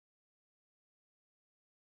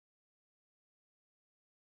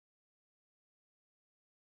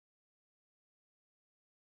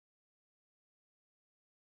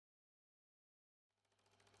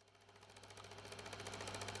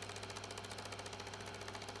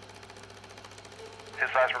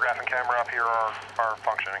Dispatch for Griffin camera up here are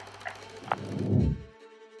functioning.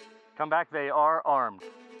 Come back, they are armed.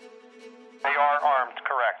 They are armed,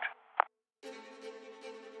 correct.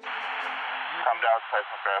 Come down,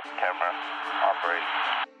 seismograph camera, operate.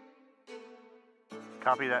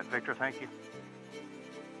 Copy that, Victor, thank you.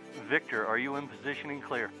 Victor, are you in position and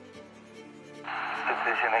clear?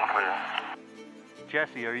 Position and clear.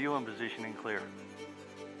 Jesse, are you in position and clear?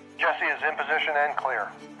 Jesse is in position and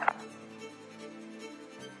clear.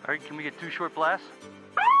 All right, can we get 2 short blasts?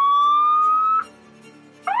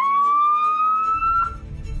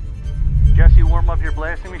 Jesse, warm up your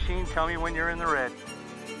blasting machine. Tell me when you're in the red.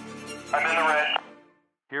 I'm in the red.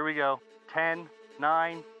 Here we go. 10,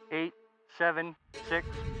 9, 8, 7, 6,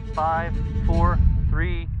 5, 4,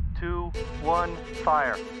 3, 2, 1,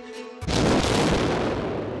 fire.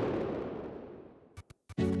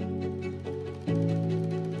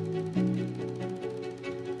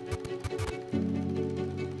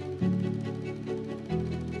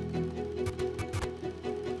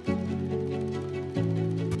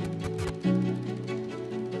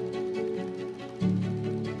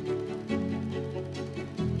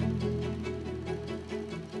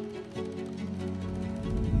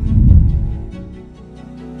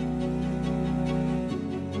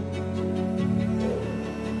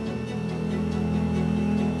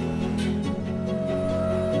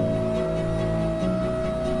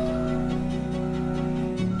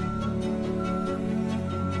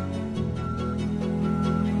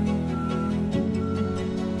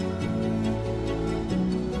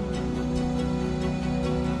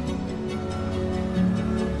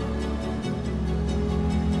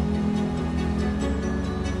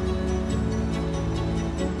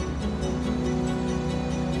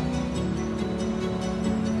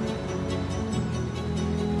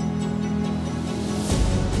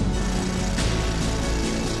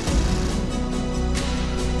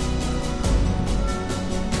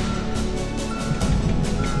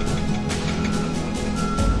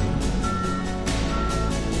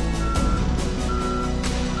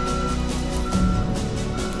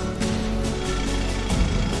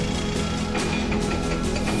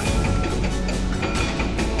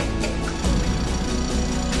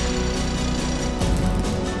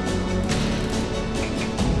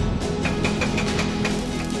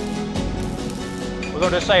 We're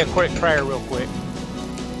going to say a quick prayer real quick.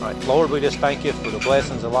 All right, Lord, we just thank you for the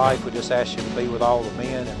blessings of life. We just ask you to be with all the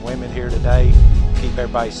men and women here today, keep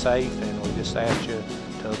everybody safe, and we just ask you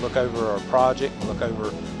to look over our project and look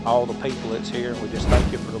over all the people that's here. And we just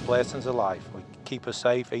thank you for the blessings of life. We keep us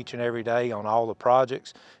safe each and every day on all the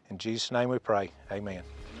projects. In Jesus' name we pray, amen.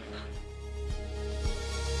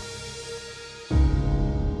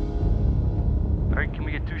 All right, can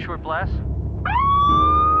we get 2 short blasts?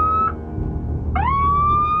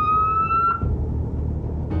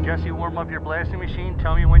 Jesse, warm up your blasting machine.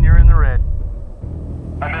 Tell me when you're in the red.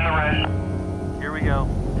 I'm in the red. Here we go.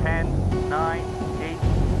 10, 9, 8,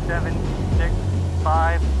 7, 6,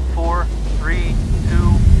 5, 4, 3, 2,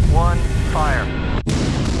 1, fire.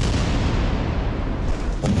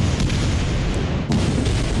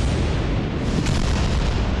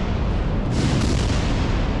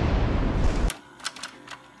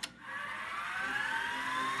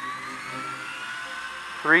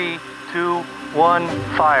 Three, 2, 1,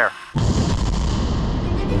 fire.